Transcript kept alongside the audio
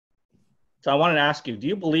So I wanted to ask you, do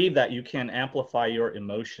you believe that you can amplify your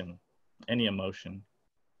emotion, any emotion?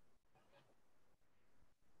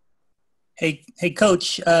 Hey,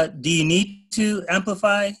 Coach, do you need to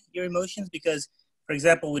amplify your emotions? Because, for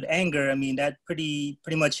example, with anger, I mean, that pretty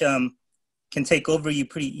much can take over you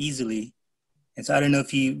pretty easily. And so I don't know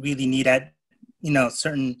if you really need that,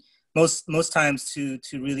 certain most times to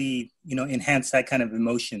really, enhance that kind of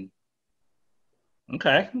emotion.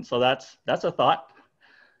 Okay, so that's a thought.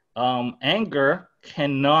 Anger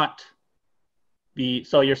cannot be,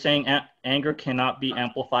 so you're saying anger cannot be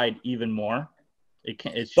amplified even more? It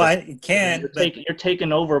can, it's just, It can, you're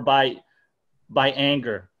taken over by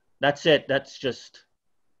anger. That's it. That's just,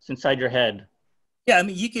 it's inside your head. Yeah, I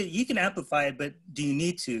mean, you can amplify it, but do you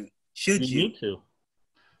need to? Should you? Need to.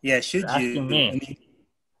 Yeah, should You're you? asking me. I mean,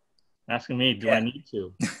 asking me, do yeah. I need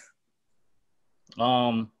to?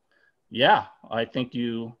 Yeah, I think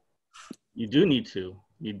you do need to.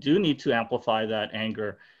 You do need to amplify that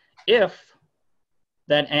anger if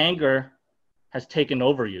that anger has taken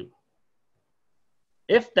over you.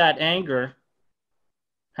 If that anger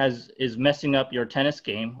is messing up your tennis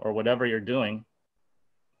game or whatever you're doing,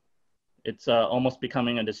 it's almost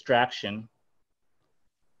becoming a distraction.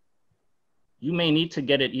 You may need to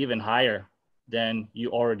get it even higher than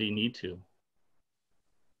you already need to.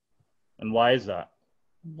 And why is that?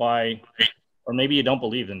 Why? Or maybe you don't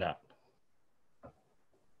believe in that.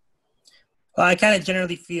 Well, I kind of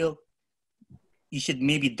generally feel you should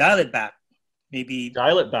maybe dial it back. Maybe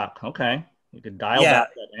dial it back. Okay, you could dial back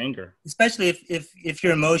that anger. Especially if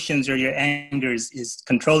your emotions or your anger is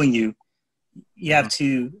controlling you, you have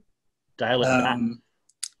to dial it back.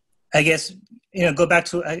 I guess go back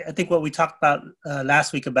to I think what we talked about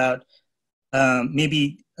last week about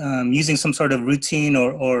maybe using some sort of routine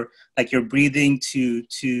or like your breathing to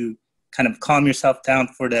kind of calm yourself down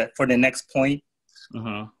for the next point.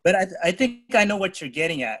 But I think I know what you're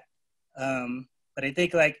getting at. But I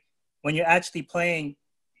think like when you're actually playing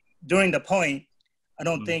during the point, I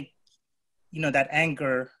don't think, that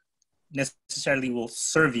anger necessarily will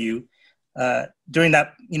serve you. During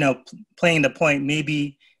that, playing the point,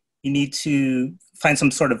 maybe you need to find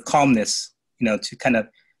some sort of calmness, to kind of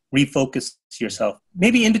refocus yourself.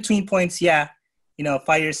 Maybe in between points, fire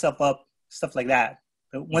yourself up, stuff like that.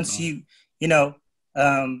 But once you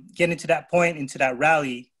get into that point, into that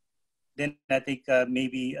rally, then I think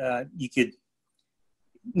maybe you could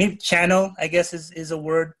maybe channel, I guess is a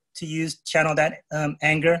word to use, channel that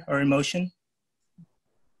anger or emotion.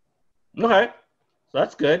 Okay, so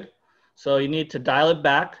that's good. So you need to dial it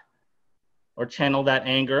back or channel that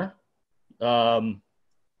anger.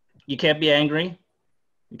 You can't be angry.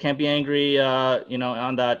 You can't be angry,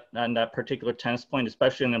 on that particular tennis point,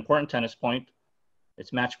 especially an important tennis point.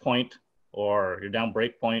 It's match point or you're down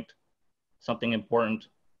break point, something important.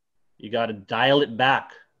 You got to dial it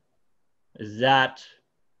back.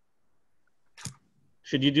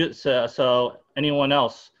 Should you do so? Anyone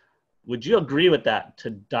else, would you agree with that? To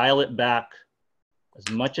dial it back as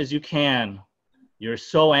much as you can. You're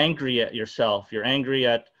so angry at yourself. You're angry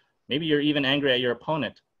at, maybe you're even angry at your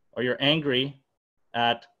opponent, or you're angry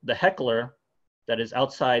at the heckler that is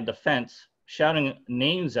outside the fence shouting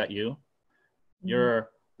names at you. You're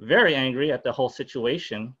very angry at the whole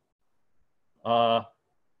situation.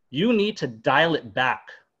 You need to dial it back.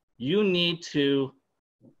 You need to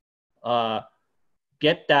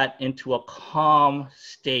get that into a calm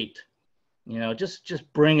state.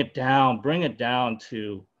 Just bring it down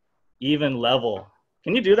to even level.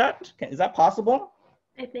 Can you do that? Is that possible?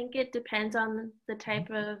 I think it depends on the type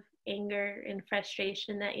of anger and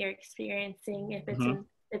frustration that you're experiencing. If it's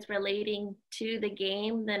it's relating to the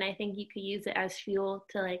game, then I think you could use it as fuel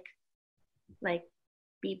to like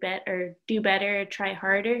be better, do better, try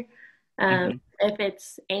harder. If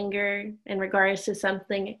it's anger in regards to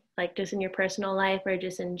something like just in your personal life or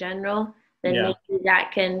just in general, then maybe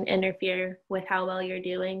that can interfere with how well you're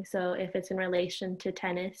doing. So if it's in relation to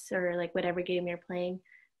tennis or like whatever game you're playing,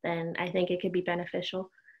 then I think it could be beneficial.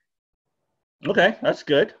 Okay, that's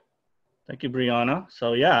good. Thank you, Brianna.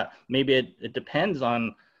 So yeah, maybe it depends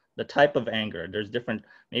on the type of anger. There's different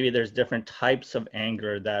types of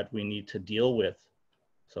anger that we need to deal with.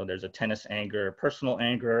 So there's a tennis anger, personal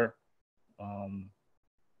anger,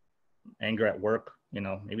 anger at work,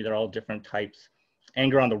 maybe they're all different types.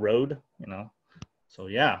 Anger on the road, So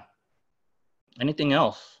yeah. Anything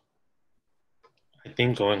else? I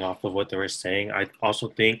think going off of what they were saying, I also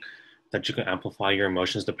think that you can amplify your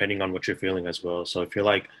emotions depending on what you're feeling as well. So if you're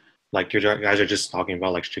like you guys are just talking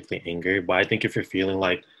about like strictly anger, but I think if you're feeling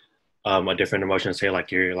like a different emotion, say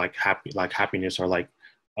like you're like happy, like happiness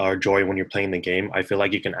or joy when you're playing the game, I feel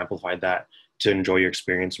like you can amplify that to enjoy your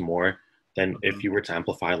experience more. than if you were to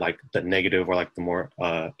amplify like the negative or like the more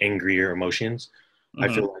angrier emotions. I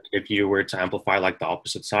feel like if you were to amplify like the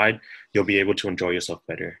opposite side, you'll be able to enjoy yourself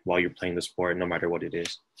better while you're playing the sport, no matter what it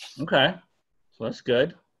is. Okay, so that's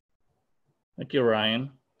good. Thank you,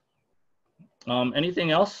 Ryan.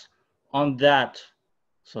 Anything else on that?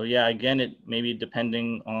 So yeah, again, it maybe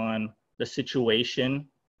depending on the situation.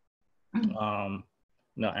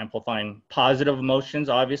 Amplifying positive emotions,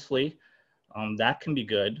 obviously, that can be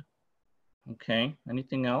good. Okay,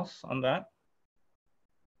 anything else on that?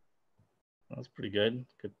 That's pretty good.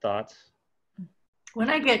 Good thoughts. When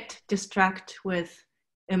I get distracted with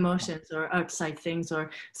emotions or outside things or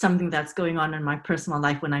something that's going on in my personal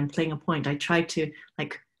life when I'm playing a point, I try to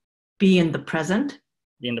like be in the present.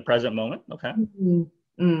 Be in the present moment. Okay.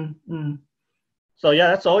 So yeah,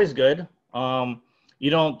 that's always good. You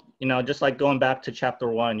don't, just like going back to chapter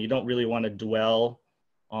 1, you don't really want to dwell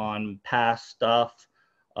on past stuff,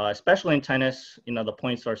 especially in tennis. The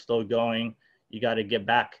points are still going. You got to get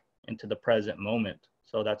back into the present moment.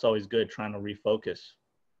 So that's always good, trying to refocus.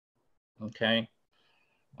 Okay.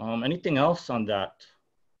 Anything else on that?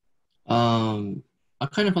 I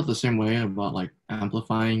kind of felt the same way about like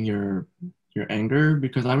amplifying your anger,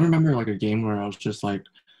 because I remember like a game where I was just like,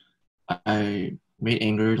 I made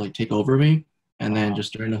anger like take over me, and then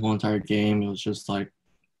just during the whole entire game, it was just like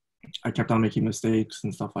I kept on making mistakes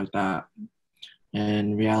and stuff like that.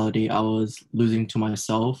 And in reality, I was losing to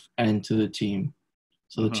myself and to the team.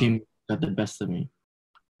 So the team got the best of me.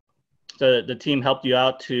 So the team helped you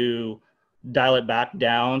out to dial it back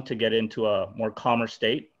down to get into a more calmer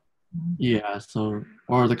state? Yeah,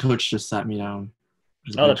 or the coach just sat me down.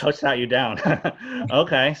 The coach sat you down.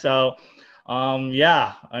 Okay, so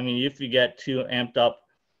yeah, I mean, if you get too amped up,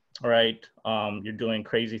 right, you're doing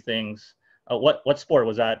crazy things. What sport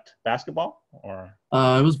was that? Basketball or?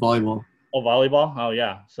 It was volleyball. Oh, volleyball. Oh,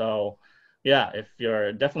 yeah. So, yeah, if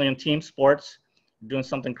you're definitely in team sports, doing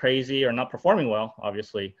something crazy or not performing well,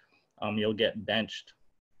 obviously, you'll get benched.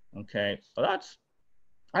 Okay, so that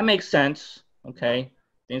makes sense. Okay,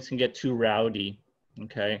 things can get too rowdy.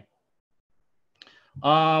 Okay.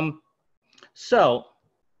 So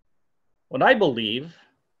what I believe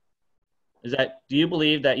is that, do you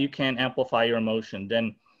believe that you can amplify your emotion?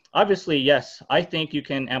 Then obviously, yes, I think you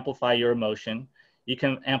can amplify your emotion. You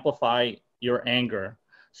can amplify your anger.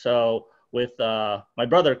 So with my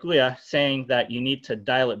brother Kuya saying that you need to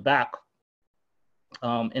dial it back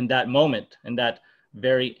in that moment, in that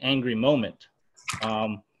very angry moment,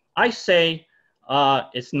 I say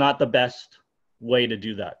it's not the best way to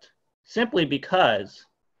do that. Simply because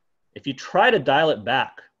if you try to dial it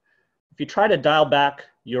back, if you try to dial back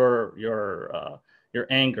your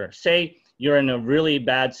anger, say you're in a really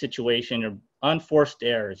bad situation, you're unforced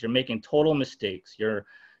errors, you're making total mistakes,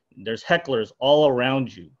 there's hecklers all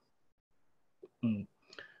around you.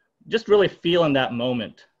 Just really feel in that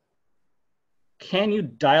moment. Can you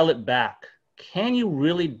dial it back? Can you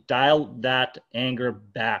really dial that anger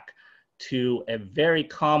back to a very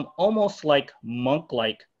calm, almost like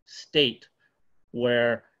monk-like state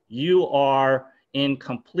where you are in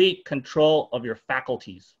complete control of your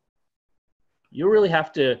faculties? You really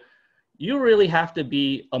have to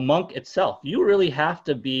be a monk itself. You really have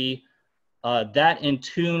to be that in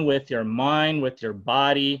tune with your mind, with your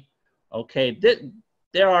body. Okay,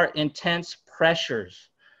 there are intense pressures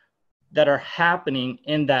that are happening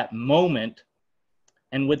in that moment.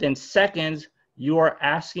 And within seconds, you are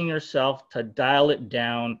asking yourself to dial it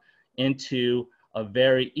down into a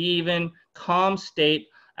very even, calm state,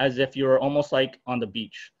 as if you're almost like on the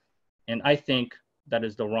beach. And I think that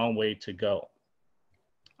is the wrong way to go.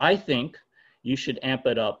 I think you should amp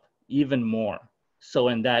it up even more. So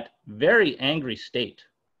in that very angry state,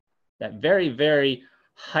 that very, very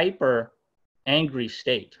hyper angry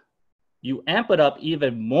state, you amp it up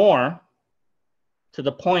even more to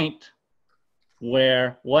the point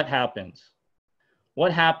where what happens?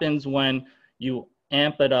 What happens when you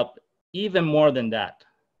amp it up even more than that?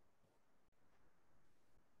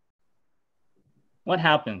 What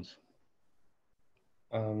happens?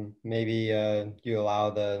 Maybe you allow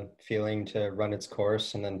the feeling to run its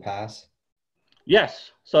course and then pass.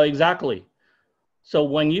 Yes, so exactly. So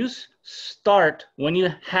when you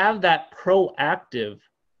have that proactive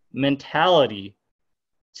mentality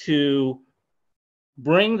to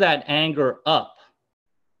bring that anger up,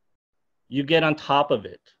 you get on top of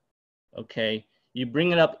it, okay? You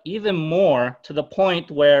bring it up even more to the point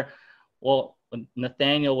where, well,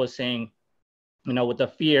 Nathaniel was saying, with the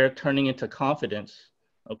fear turning into confidence,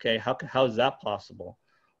 okay, how is that possible?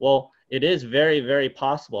 Well, it is very, very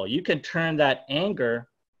possible. You can turn that anger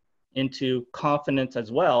into confidence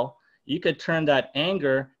as well. You could turn that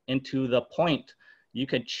anger into the point. You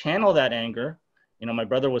could channel that anger. You know, my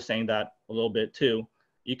brother was saying that a little bit too.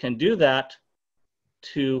 You can do that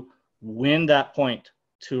to win that point,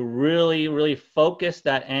 to really, really focus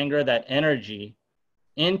that anger, that energy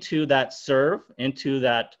into that serve, into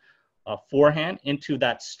that forehand, into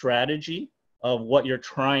that strategy of what you're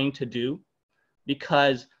trying to do,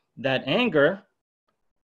 because that anger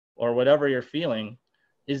or whatever you're feeling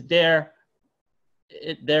is there.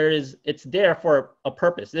 It's there for a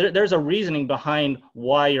purpose. There's a reasoning behind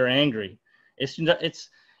why you're angry. It's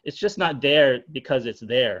just not there because it's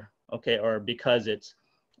there, okay, or because it's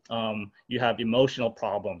you have emotional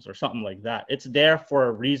problems or something like that. It's there for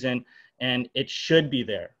a reason, and it should be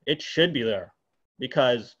there. It should be there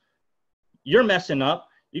because you're messing up.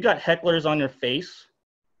 You got hecklers on your face,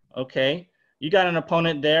 okay? You got an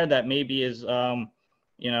opponent there that maybe is, not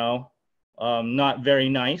very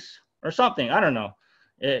nice or something. I don't know.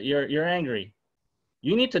 You're angry.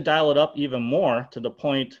 You need to dial it up even more to the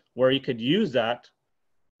point where you could use that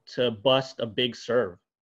to bust a big serve.